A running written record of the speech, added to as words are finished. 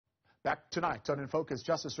Back tonight on In Focus,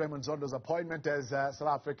 Justice Raymond Zondo's appointment as South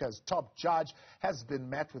Africa's top judge has been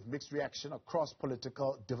met with mixed reaction across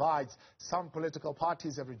political divides. Some political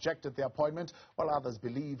parties have rejected the appointment, while others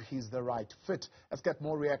believe he's the right fit. Let's get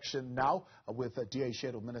more reaction now with DA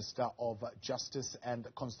Shadow Minister of Justice and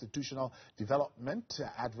Constitutional Development,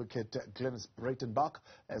 Advocate Glynnis Breytenbach,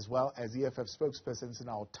 as well as EFF spokesperson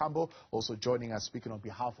Sinawo Tambo, also joining us, speaking on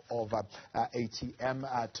behalf of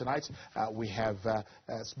ATM tonight. We have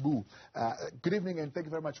Sbu. Good evening, and thank you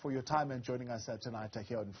very much for your time and joining us tonight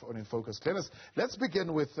here on In Focus. Glynnis, let's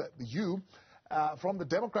begin with you. From the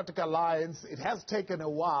Democratic Alliance, it has taken a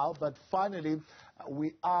while, but finally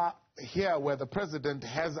we are here where the president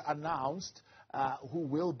has announced who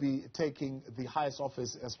will be taking the highest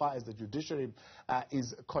office as far as the judiciary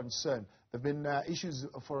is concerned. There have been issues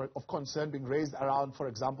of concern being raised around, for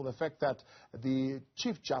example, the fact that the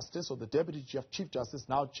Chief Justice, or the Deputy Chief Justice,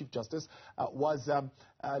 now Chief Justice, was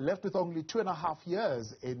left with only 2.5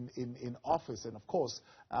 years in office. And of course,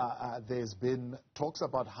 there's been talks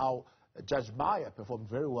about how Judge Meyer performed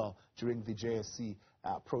very well during the JSC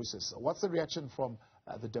process. What's the reaction from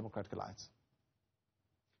the Democratic Alliance?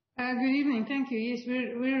 Good evening. Thank you. Yes,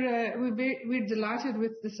 we're delighted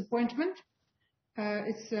with this appointment. I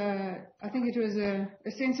think it was a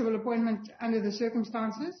sensible appointment under the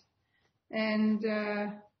circumstances, and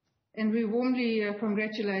we warmly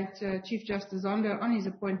congratulate Chief Justice Zondo on his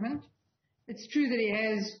appointment. It's true that he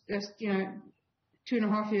has just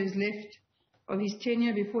 2.5 years left of his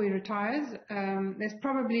tenure before he retires. That's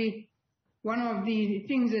probably one of the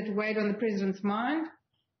things that weighed on the president's mind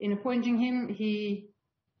in appointing him.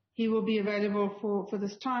 He will be available for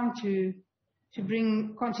this time to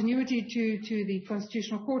bring continuity to the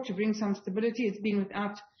Constitutional Court, to bring some stability. It's been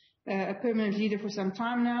without a permanent leader for some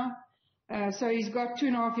time now. So he's got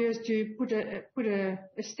 2.5 years to put a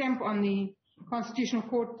stamp on the Constitutional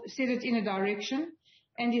Court, set it in a direction,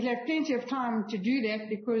 and he'll have plenty of time to do that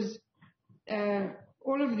because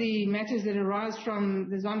all of the matters that arise from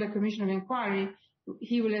the Zondo Commission of Inquiry,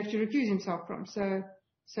 he will have to recuse himself from. So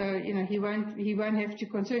he won't have to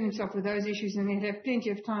concern himself with those issues, and he'll have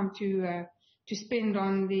plenty of time to spend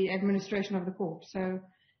on the administration of the court. So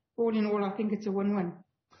all in all, I think it's a win-win.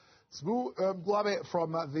 Sbu Mgwabe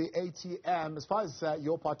from the ATM, as far as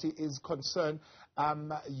your party is concerned,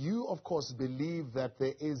 you of course believe that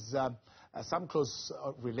there is some close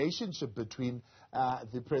relationship between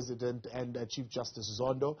the president and Chief Justice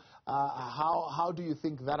Zondo. How do you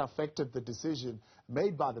think that affected the decision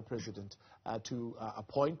made by the president to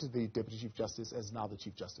appoint the Deputy Chief Justice as now the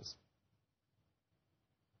Chief Justice?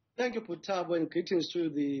 Thank you, Putabo, and greetings to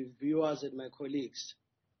the viewers and my colleagues.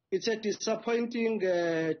 It's a disappointing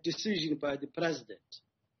decision by the president.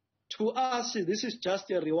 To us, this is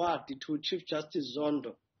just a reward to Chief Justice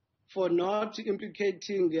Zondo for not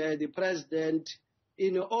implicating the president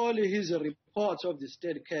in all his reports of the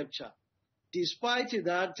state capture. Despite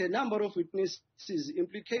that, a number of witnesses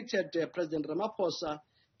implicated President Ramaphosa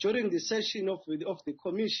during the session of the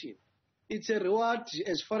commission. It's a reward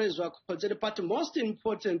as far as we're concerned, but most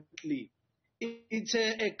importantly, it's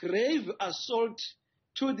a grave assault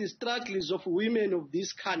to the struggles of women of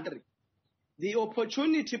this country. The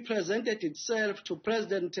opportunity presented itself to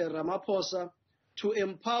President Ramaphosa to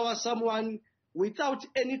empower someone without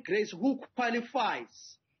any grace who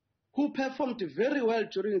qualifies, who performed very well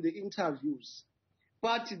during the interviews.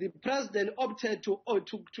 But the president opted to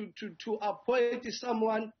appoint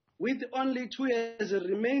someone with only 2 years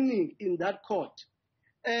remaining in that court,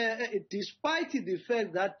 despite the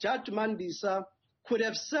fact that Judge Mandisa could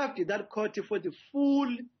have served in that court for the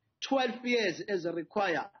full 12 years as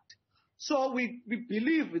required. So we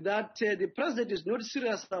believe that the president is not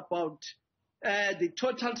serious about the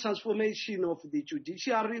total transformation of the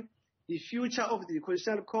judiciary, the future of the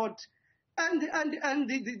Constitutional Court, and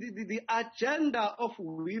the agenda of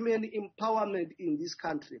women empowerment in this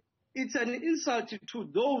country. It's an insult to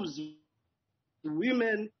those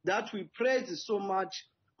women that we praise so much,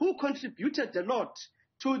 who contributed a lot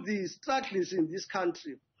to the struggles in this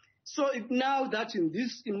country. So now that in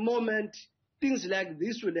this moment, things like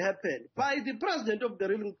this will happen, by the president of the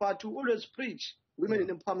ruling party who always preach women in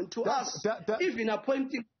empowerment to us, even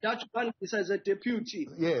appointing Judge Mandisa as a deputy.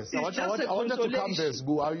 Yes, I want to come there,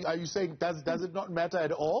 Sbu. Are you saying, does it not matter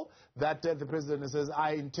at all that the president says,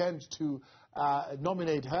 I intend to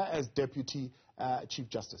nominate her as Deputy Chief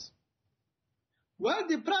Justice? Well,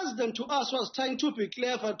 the president to us was trying to be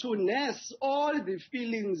clever to nurse all the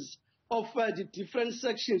feelings of the different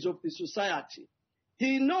sections of the society.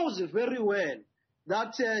 He knows very well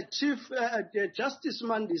that Chief Justice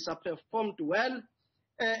Mandisa performed well.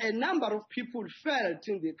 A number of people felt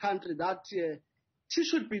in the country that she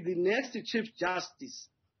should be the next Chief Justice.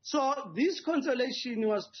 So this consolation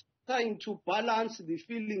was trying to balance the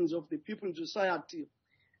feelings of the people in society.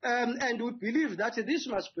 And we believe that this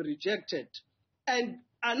must be rejected. And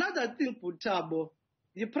another thing, Putabo,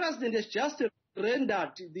 the president has just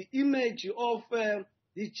rendered the image of the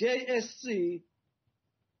JSC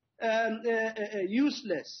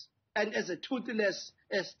useless and as a toothless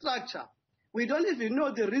structure. We don't even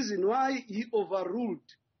know the reason why he overruled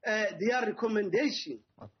their recommendation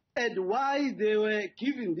and why they were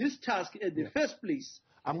given this task at the first place.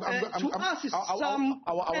 To us, it's some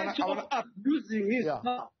act of abusing his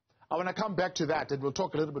power. I want to come back to that, and we'll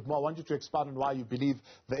talk a little bit more. I want you to expand on why you believe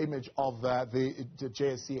the image of the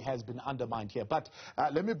JSC has been undermined here. But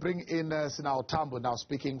let me bring in Sinawo Tambo now,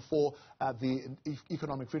 speaking for the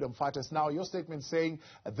economic freedom fighters. Now, your statement saying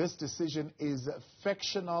this decision is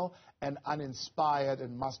fictional and uninspired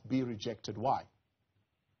and must be rejected. Why?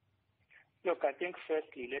 Look, I think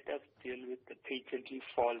firstly, let us deal with the patently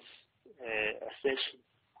false assertion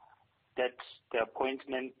that the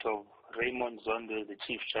appointment of Raymond Zondo as the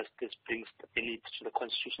Chief Justice brings stability to the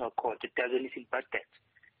Constitutional Court. It does anything but that.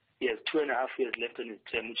 He has 2.5 years left on his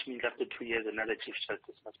term, which means after 2 years, another Chief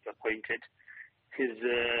Justice must be appointed. His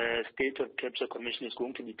State of Capture Commission is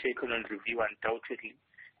going to be taken on review undoubtedly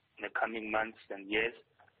in the coming months and years,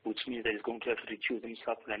 which means that he's going to have to recuse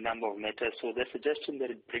himself on a number of matters. So the suggestion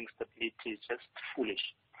that it brings stability is just foolish.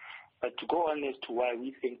 But to go on as to why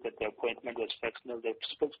we think that the appointment was fictional, the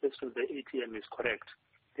spokesperson of the ATM is correct.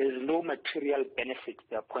 There is no material benefit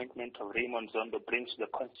the appointment of Raymond Zondo brings to the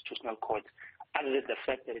Constitutional Court, other than the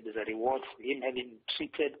fact that it is a reward for him having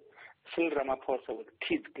treated Phil Ramaphosa with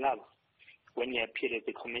kid gloves when he appeared at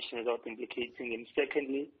the commission without implicating him.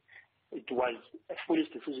 Secondly, it was a foolish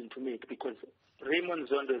decision to make because Raymond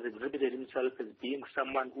Zondo has exhibited himself as being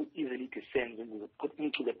someone who easily descends into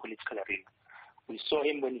the political arena. We saw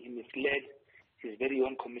him when he misled his very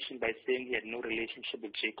own commission by saying he had no relationship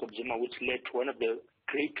with Jacob Zuma, which led to one of the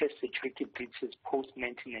greatest security breaches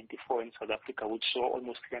post-1994 in South Africa, which saw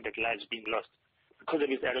almost 300 lives being lost because of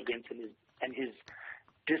his arrogance and his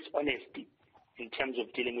dishonesty in terms of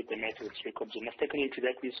dealing with the matter with Jacob Zuma. Secondly to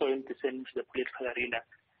that, we saw him descend into the political arena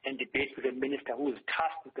and debate with a minister who is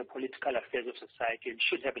tasked with the political affairs of society and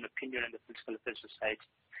should have an opinion on the political affairs of society.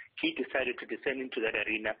 He decided to descend into that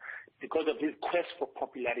arena because of his quest for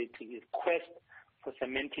popularity, his quest for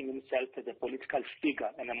cementing himself as a political figure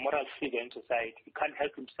and a moral figure in society. He can't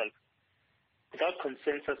help himself. Without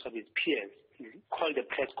consensus of his peers, he called a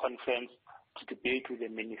press conference to debate with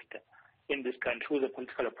a minister in this country who is a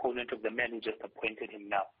political opponent of the man who just appointed him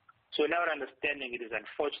now. So in our understanding, it is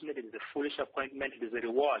unfortunate, it is a foolish appointment, it is a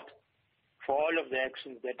reward for all of the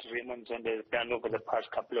actions that Raymond Zondo has done over the past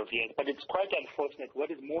couple of years. But it's quite unfortunate. What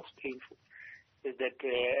is most painful is that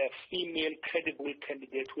a female credible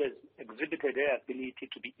candidate who has exhibited her ability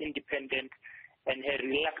to be independent and her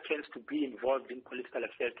reluctance to be involved in political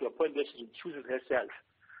affairs to a point where she chooses herself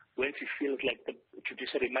when she feels like the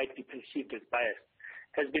judiciary might be perceived as biased,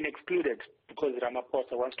 has been excluded because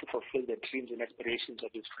Ramaphosa wants to fulfill the dreams and aspirations of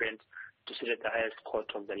his friends to sit at the highest court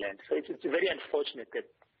of the land. So it's very unfortunate that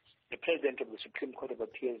the President of the Supreme Court of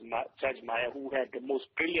Appeals, Judge Maya, who had the most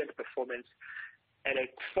brilliant performance at a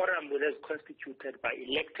forum that is constituted by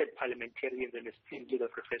elected parliamentarians and esteemed legal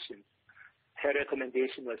professions, her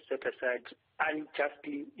recommendation was set aside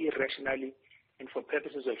unjustly, irrationally, and for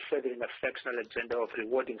purposes of furthering a factional agenda of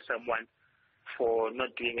rewarding someone for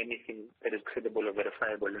not doing anything that is credible or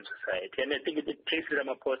verifiable in society. And I think it places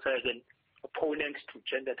Ramaphosa as an opponent to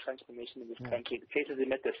gender transformation in this country. It places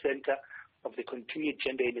him at the center of the continued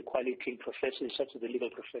gender inequality in professions such as the legal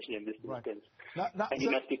profession in this instance. And he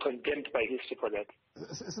must be condemned by history for that.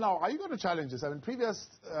 So now, are you going to challenge this? I mean, previous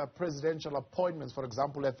presidential appointments, for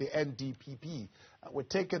example, at the NDPP, were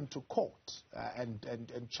taken to court and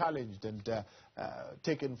challenged and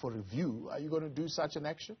taken for review. Are you going to do such an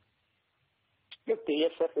action? Look, the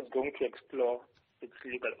EFF is going to explore its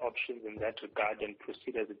legal options in that regard and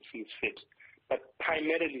proceed as it sees fit. But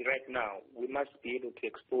primarily right now, we must be able to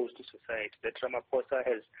expose to society that Ramaphosa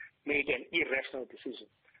has made an irrational decision.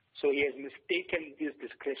 So he has mistaken his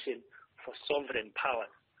discretion for sovereign power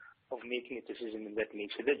of making a decision in that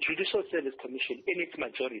nature. The Judicial Service Commission, in its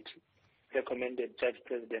majority, recommended Judge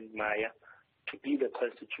President Maya to be the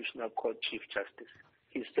Constitutional Court Chief Justice.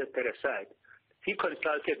 He set that aside. He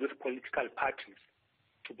consulted with political parties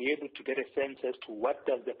to be able to get a sense as to what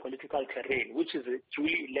does the political terrain, which is the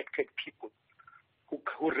duly elected people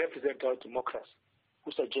who represent our democracy, who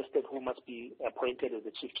suggested who must be appointed as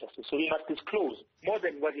the Chief Justice. So he must disclose, more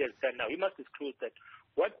than what he has done now, he must disclose that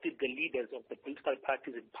what did the leaders of the political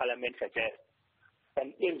parties in Parliament suggest,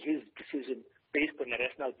 and is his decision based on a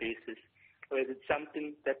rational basis, or is it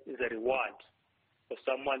something that is a reward for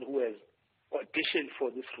someone who has auditioned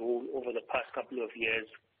for this role over the past couple of years,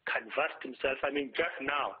 canvassed himself? I mean, just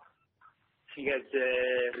now, he has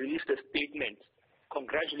released a statement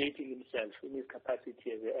congratulating himself in his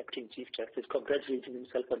capacity as the acting Chief Justice, congratulating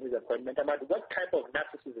himself on his appointment. About what type of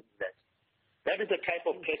narcissism is that? That is the type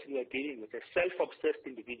of person we are dealing with, a self-obsessed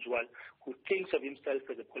individual who thinks of himself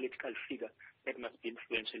as a political figure that must be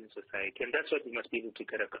influential in society. And that's what we must be able to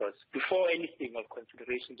get across. Before anything of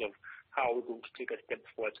considerations of how we're going to take a step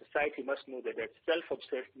forward, society must know that that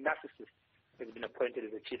self-obsessed narcissist has been appointed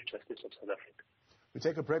as the Chief Justice of South Africa. We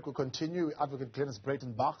take a break. We'll continue. Advocate Glynnis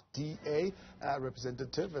Breytenbach, DA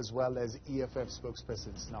representative, as well as EFF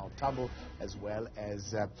spokesperson Sinawo Tambo, as well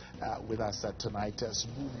as with us tonight,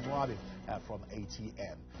 Sinawo from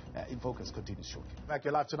ATM. In Focus continues shortly. Back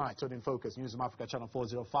here live tonight on In Focus, Newzroom Afrika, Channel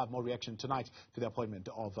 405. More reaction tonight to the appointment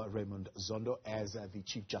of Raymond Zondo as the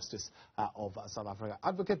Chief Justice of South Africa.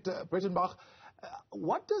 Advocate Breytenbach,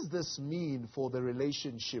 what does this mean for the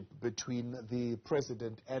relationship between the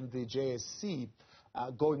President and the JSC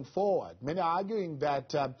going forward? Many are arguing that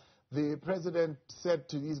the President said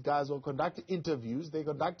to these guys, "Well, conduct interviews." They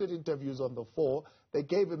conducted interviews on the 4. They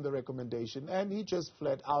gave him the recommendation, and he just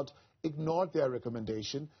flat out ignored their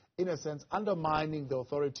recommendation, in a sense undermining the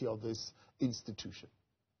authority of this institution.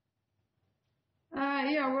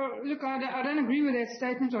 Yeah, well, look, I don't agree with that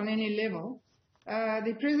statement on any level.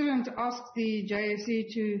 The President asked the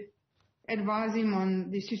JSC to advise him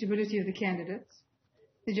on the suitability of the candidates.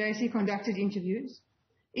 The JSC conducted interviews.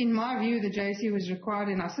 In my view, the JSC was required,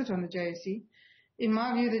 and I sit on the JSC, in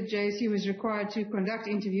my view, the JSC was required to conduct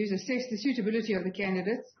interviews, assess the suitability of the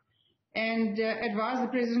candidates, and advise the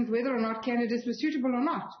President whether or not candidates were suitable or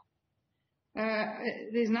not.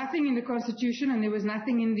 There's nothing in the Constitution, and there was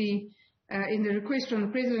nothing in the request from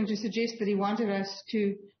the President to suggest that he wanted us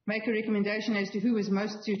to make a recommendation as to who was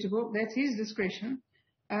most suitable. That's his discretion.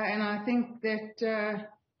 And I think that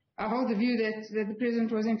I hold the view that the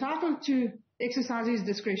President was entitled to exercise his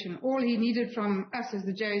discretion. All he needed from us as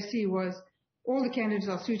the JSC was all the candidates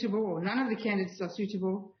are suitable, or none of the candidates are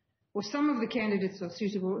suitable, or some of the candidates are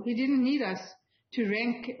suitable. He didn't need us to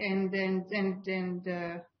rank and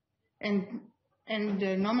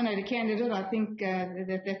nominate a candidate. I think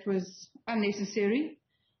that was unnecessary,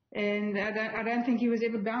 and I don't think he was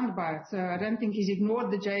ever bound by it. So I don't think he's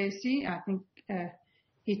ignored the JSC. I think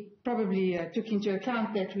he probably took into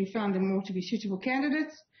account that we found them all to be suitable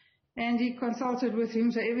candidates, and he consulted with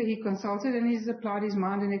whomsoever he consulted, and he's applied his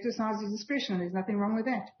mind and exercised his discretion. There's nothing wrong with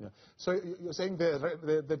that. Yeah. So you're saying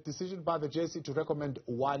the decision by the JSC to recommend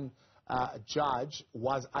one judge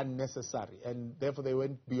was unnecessary, and therefore they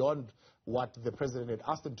went beyond what the President had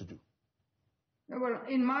asked them to do? Well,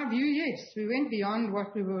 in my view, yes. We went beyond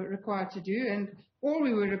what we were required to do, and all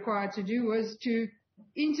we were required to do was to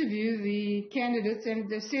interview the candidates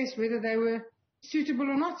and assess whether they were suitable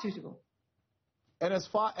or not suitable. And as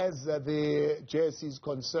far as the JSC is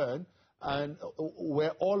concerned, and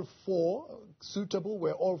were all 4 suitable?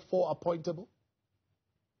 Were all 4 appointable?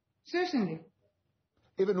 Certainly.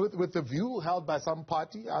 Even with the view held by some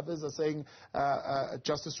party, others are saying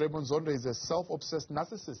Justice Raymond Zondo is a self-obsessed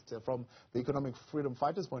narcissist from the economic freedom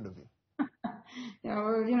fighters' point of view. Yeah,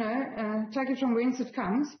 well, take it from whence it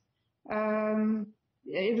comes.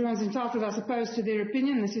 Everyone's entitled, I suppose, to their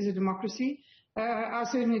opinion. This is a democracy. I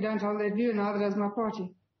certainly don't hold that view, and neither does my party.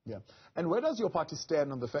 Yeah. And where does your party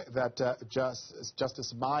stand on the fact that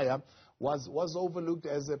Justice Maya was overlooked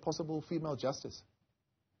as a possible female justice?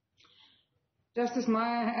 Justice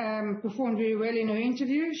Maya performed very well in her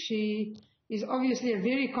interview. She is obviously a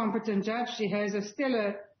very competent judge. She has a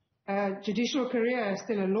stellar judicial career, a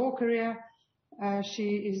stellar law career. She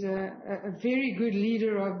is a very good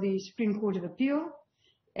leader of the Supreme Court of Appeal.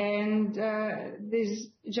 And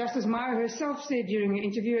Justice Maya herself said during her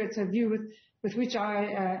interview, it's a view with which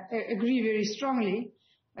I agree very strongly.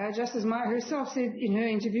 Justice Maya herself said in her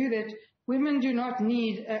interview that women do not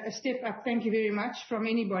need a step up, thank you very much, from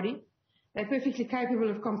anybody. They're perfectly capable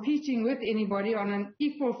of competing with anybody on an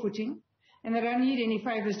equal footing, and they don't need any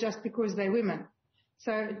favors just because they're women.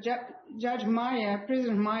 So Judge Maya,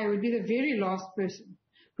 President Maya, would be the very last person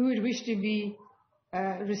who would wish to be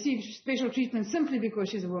receive special treatment simply because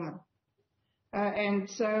she's a woman. And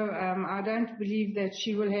so I don't believe that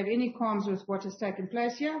she will have any qualms with what has taken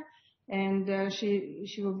place here, and she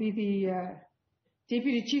will be the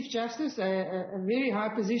Deputy Chief Justice, a very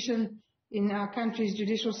high position in our country's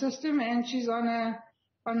judicial system, and she's stands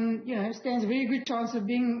a very good chance of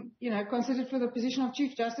being, considered for the position of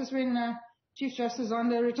Chief Justice when Chief Justice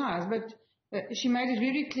Zondo retires. But She made it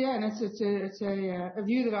very clear, and it's a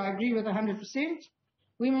view that I agree with 100%.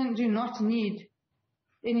 Women do not need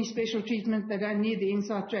any special treatment. They don't need the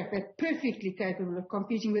inside track. They're perfectly capable of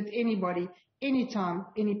competing with anybody, anytime,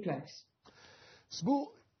 any place. Sbu,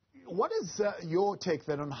 what is your take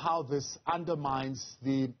then on how this undermines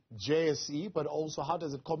the JSE, but also how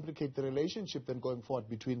does it complicate the relationship then going forward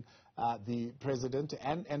between the president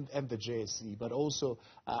and the JSE, but also,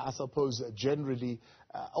 I suppose, generally,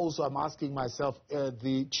 also I'm asking myself,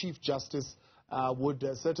 the Chief Justice would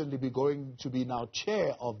certainly be going to be now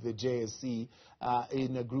chair of the JSE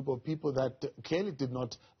in a group of people that clearly did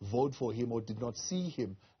not vote for him or did not see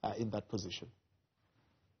him in that position.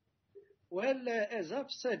 Well, as I've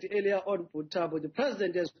said earlier on, Tambo, the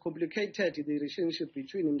president has complicated the relationship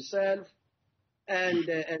between himself and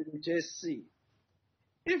the JSE.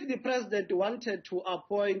 If the president wanted to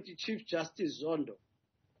appoint Chief Justice Zondo,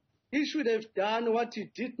 he should have done what he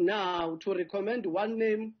did now to recommend one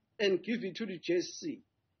name and give it to the JSE.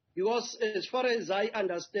 Because as far as I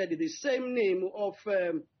understand, the same name of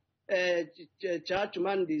Judge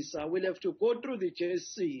Mandisa will have to go through the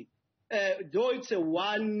JSE, though it's a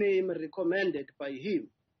one name recommended by him.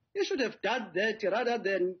 He should have done that rather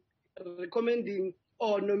than recommending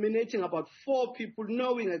or nominating about 4 people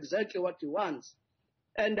knowing exactly what he wants.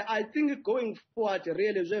 And I think going forward,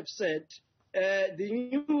 really, as I've said, the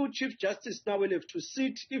new Chief Justice now will have to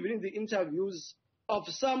sit even in the interviews of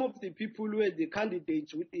some of the people who were the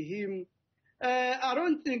candidates with him. I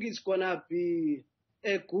don't think it's going to be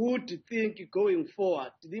a good thing going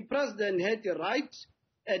forward. The president had the right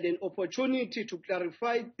and an opportunity to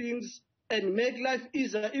clarify things and make life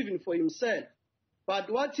easier even for himself.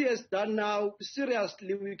 But what he has done now,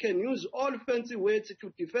 seriously, we can use all fancy words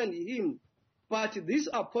to defend him. But this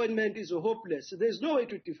appointment is hopeless. There's no way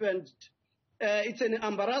to defend it. It's an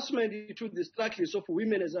embarrassment to the struggles of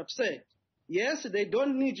women, as I've said. Yes, they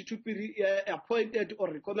don't need to be appointed or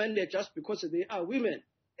recommended just because they are women.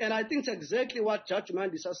 And I think it's exactly what Judge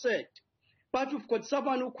Mandisa said. But we've got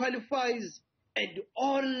someone who qualifies at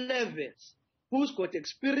all levels, who's got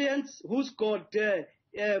experience, who's got the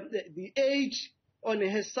age on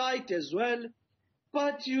her side as well.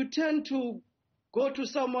 But you tend to go to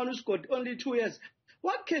someone who's got only 2 years.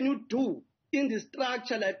 What can you do in the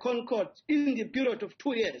structure like Concord in the period of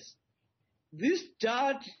 2 years? This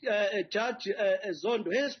Judge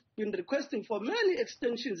Zondo has been requesting for many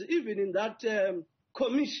extensions, even in that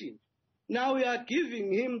commission. Now we are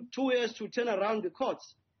giving him 2 years to turn around the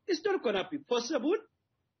courts. It's not going to be possible.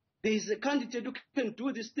 There is a candidate who can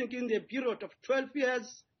do this thing in the period of 12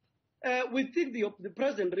 years. We think the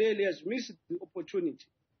president really has missed the opportunity.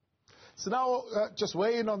 So now, just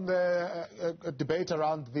weigh in on the debate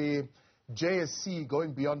around the JSE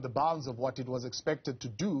going beyond the bounds of what it was expected to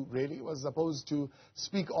do, really. It was supposed to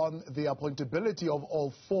speak on the appointability of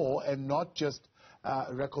all 4 and not just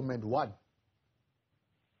recommend one.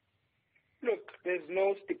 Look, there's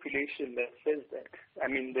no stipulation that says that. I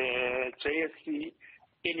mean, the JSE,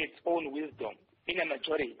 in its own wisdom, in a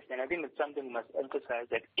majority, and I think it's something we must emphasize,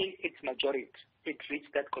 that in its majority, it reached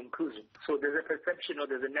that conclusion. So there's a perception or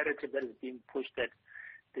there's a narrative that is being pushed that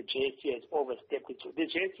the JSE has overstepped it. The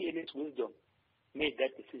JSE, in its wisdom, made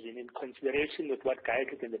that decision in consideration with what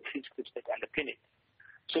guided and the prescripts that underpin it.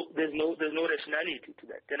 So there's no rationality to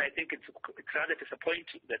that. Then I think it's rather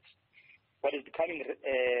disappointing that what is becoming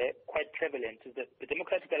quite prevalent is that the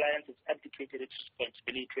Democratic Alliance has abdicated its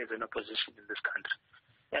responsibility as an opposition in this country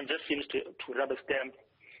and just seems to rubber stamp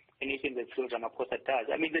anything that Cyril Ramaphosa does.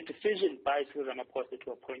 I mean, the decision by Cyril Ramaphosa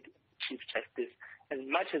to appoint Chief Justice, as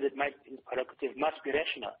much as it might be his prerogative, must be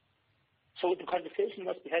rational. So the conversation we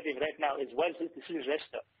must be having right now is, well, this decision is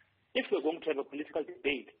rational. If we're going to have a political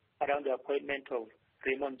debate around the appointment of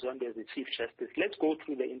Raymond Zondo as the Chief Justice, let's go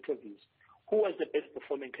through the interviews. Who was the best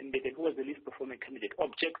performing candidate and who was the least performing candidate,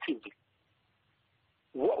 objectively?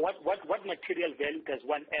 What material value does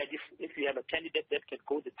one add if you have a candidate that can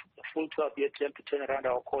go the full 12-year term to turn around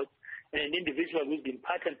our courts, and an individual who's been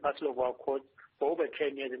part and parcel of our courts for over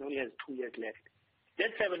 10 years and only has 2 years left?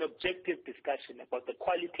 Let's have an objective discussion about the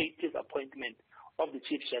qualitative appointment of the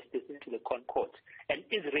Chief Justice into the Court. And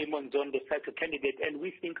is Raymond Zondo such a candidate? And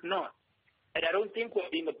we think not. And I don't think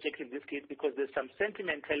we're being objective in this case because there's some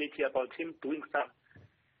sentimentality about him doing some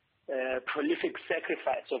prolific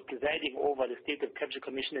sacrifice of presiding over the State of Capture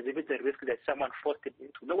Commission as if it's a risk that someone forced him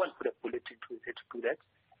into. No one put a bullet into his head to do that.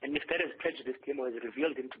 And if that has prejudiced him or has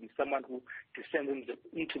revealed him to be someone who descends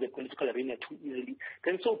into the political arena too easily,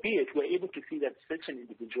 then so be it. We're able to see that such an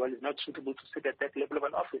individual is not suitable to sit at that level of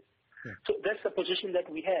an office. Yeah. So that's the position that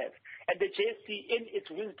we have. And the JSE, in its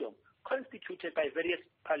wisdom, constituted by various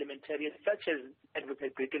parliamentarians, such as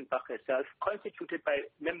Advocate Breytenbach herself, constituted by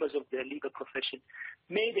members of the legal profession,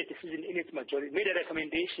 made a decision in its majority, made a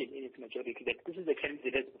recommendation in its majority that this is the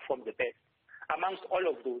candidate that performed the best amongst all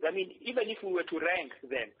of those. I mean, even if we were to rank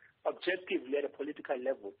them objectively at a political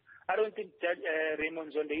level, I don't think that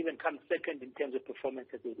Raymond Zondo even comes second in terms of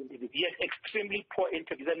performance at those interviews. He had extremely poor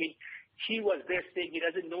interviews. I mean, he was there saying he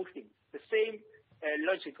doesn't know things. The same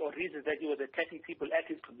logic or reasons that he was attacking people at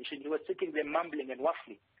his commission, he was sitting there mumbling and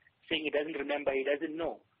waffling, saying he doesn't remember, he doesn't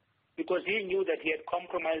know. Because he knew that he had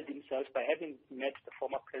compromised himself by having met the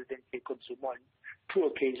former president, Jacob Zuma, on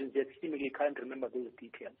 2 occasions, yet seemingly can't remember those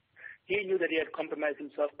details. He knew that he had compromised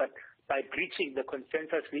himself, but by breaching the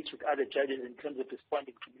consensus reached with other judges in terms of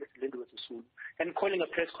responding to Mr. Lindiwe Sisulu and calling a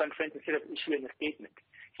press conference instead of issuing a statement.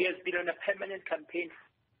 He has been on a permanent campaign,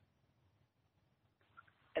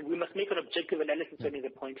 and we must make an objective analysis on his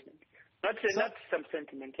appointment, not some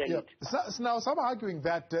sentimentality. Now, some are arguing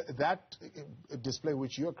that that display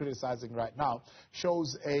which you're criticizing right now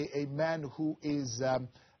shows a man who is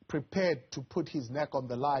prepared to put his neck on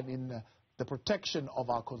the line in the protection of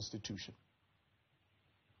our Constitution.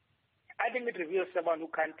 I think it reveals someone who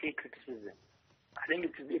can't take criticism. I think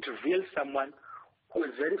it reveals someone who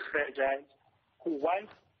is very fragile,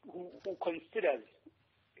 who considers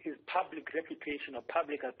his public reputation or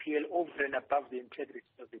public appeal over and above the integrity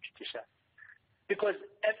of the judiciary. Because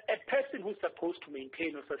a person who's supposed to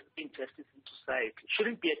maintain or sustain justice in society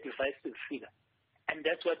shouldn't be a divisive figure. And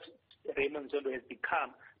that's what Raymond Zondo has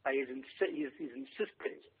become by his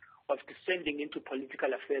insistence of descending into political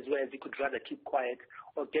affairs, whereas he could rather keep quiet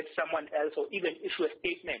or get someone else or even issue a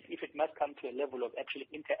statement if it must come to a level of actually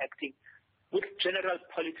interacting with general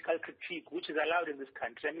political critique, which is allowed in this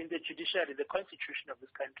country. I mean, the judiciary, the constitution of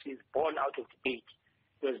this country is born out of debate.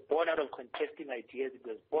 It was born out of contesting ideas. It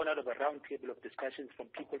was born out of a round table of discussions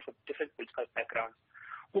from people from different political backgrounds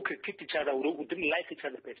who critiqued each other, who didn't like each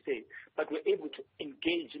other per se, but were able to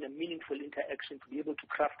engage in a meaningful interaction to be able to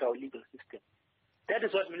craft our legal system. That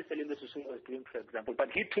is what Minister Lindiwe Sisulu was doing, for example, but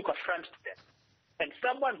he took affront to that. And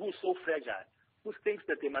someone who's so fragile, who thinks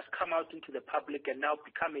that they must come out into the public and now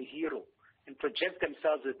become a hero and project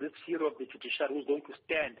themselves as this hero of the judiciary who's going to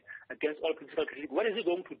stand against all political critique. What is he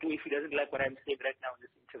going to do if he doesn't like what I'm saying right now in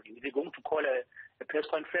this interview? Is he going to call a press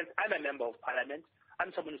conference? I'm a member of parliament.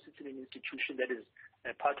 I'm someone who sits in an institution that is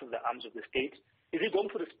part of the arms of the state. Is he going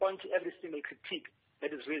to respond to every single critique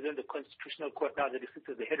that is raised in the Constitutional Court now that he sits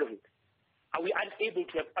at the head of it? Are we unable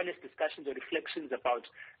to have honest discussions or reflections about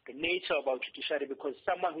the nature of our judiciary because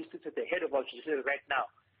someone who sits at the head of our judiciary right now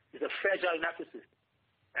is a fragile narcissist?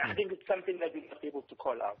 I think it's something that we're not able to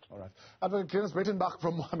call out. All right. Advocate Glynnis Breytenbach,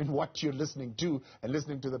 from what you're listening to and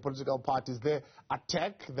listening to the political parties, the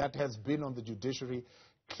attack that has been on the judiciary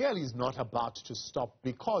clearly is not about to stop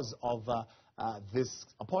because of this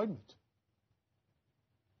appointment.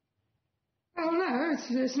 Well, no,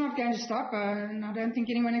 it's not going to stop, and I don't think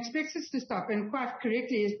anyone expects it to stop. And quite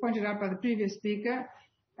correctly, as pointed out by the previous speaker,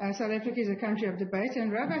 South Africa is a country of debate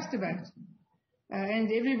and robust debate.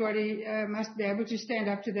 And everybody must be able to stand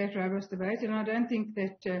up to that robust debate. And I don't think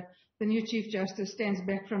that the new Chief Justice stands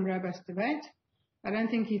back from robust debate. I don't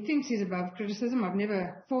think he thinks he's above criticism. I've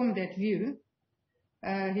never formed that view.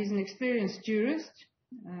 He's an experienced jurist.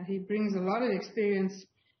 He brings a lot of experience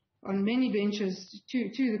on many benches to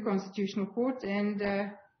the Constitutional Court. And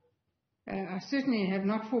I certainly have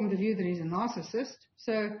not formed the view that he's a narcissist.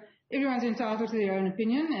 So everyone's entitled to their own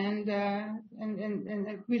opinion,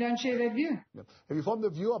 and we don't share that view. Yeah. Have you formed a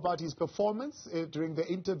view about his performance during the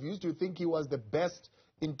interviews? Do you think he was the best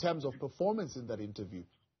in terms of performance in that interview?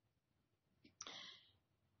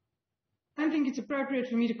 I don't think it's appropriate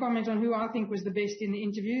for me to comment on who I think was the best in the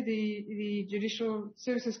interview. The Judicial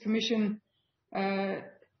Services Commission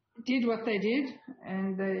did what they did,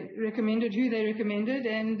 and they recommended who they recommended,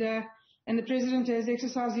 and the President has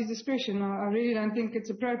exercised his discretion. I really don't think it's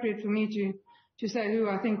appropriate for me to say who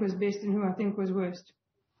I think was best and who I think was worst.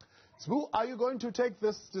 So, are you going to take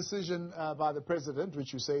this decision by the President,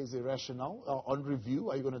 which you say is irrational, on review?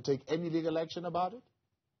 Are you going to take any legal action about it?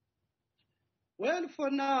 Well, for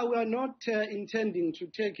now, we are not intending to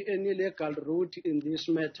take any legal route in this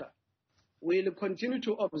matter. We'll continue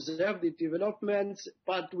to observe the developments,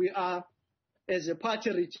 but we are, as a party,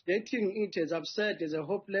 rejecting it, as I've said, as a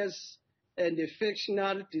hopeless and a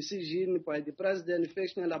fictional decision by the President,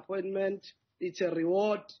 fictional appointment. It's a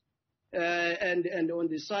reward, and on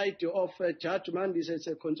the side of judgment, it's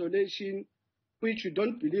a consolation, which you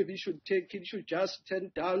don't believe he should take. He should just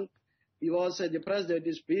turn down, because the President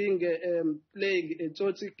is playing a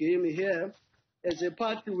Tsotsi game here. As a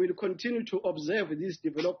party, we'll continue to observe this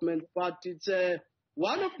development, but it's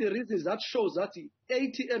One of the reasons that shows that the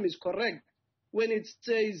ATM is correct when it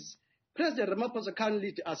says President Ramaphosa can't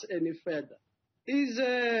lead us any further is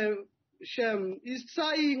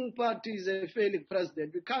saying party is a failing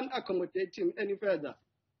president. We can't accommodate him any further.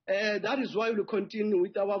 That is why we continue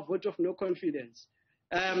with our vote of no confidence.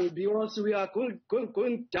 Because we are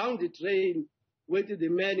going down the train with the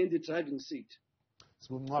man in the driving seat.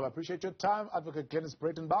 I appreciate your time. Advocate Glynnis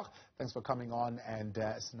Breytenbach, thanks for coming on, and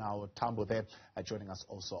Sinawo Tambo there joining us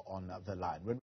also on the line.